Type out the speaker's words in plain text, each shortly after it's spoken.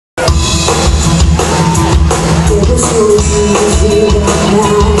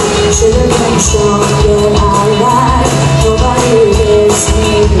Should've been strong, yet I lied. Nobody gets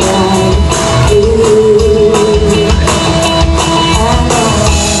me like you. I know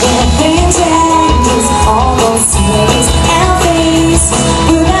that things change, it's almost makes and face,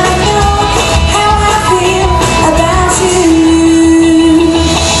 but I know how I feel about you.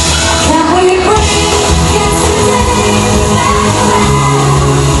 Can we bring yesterday back around?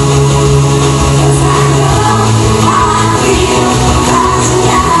 'Cause I know how I feel about you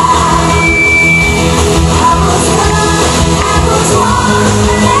now.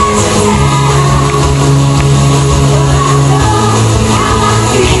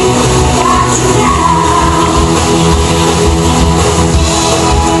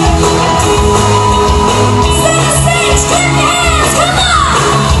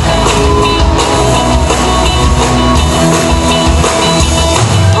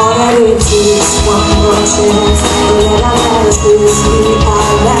 One more chance, let our lives lose me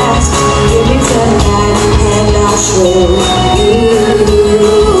our last. Give me tonight and I'll show you.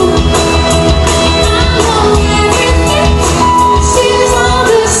 I know everything, she's all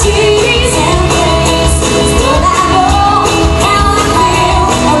the cities and places, but I know how I feel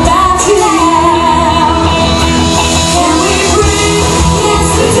about you now. Can we bring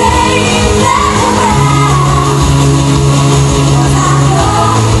yesterday back around? 'Cause I know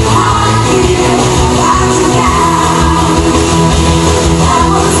how I feel about you now. I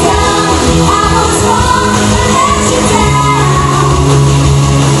was young, I was wrong to let you down,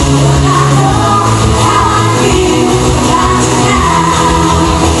 but I know how I feel about you now.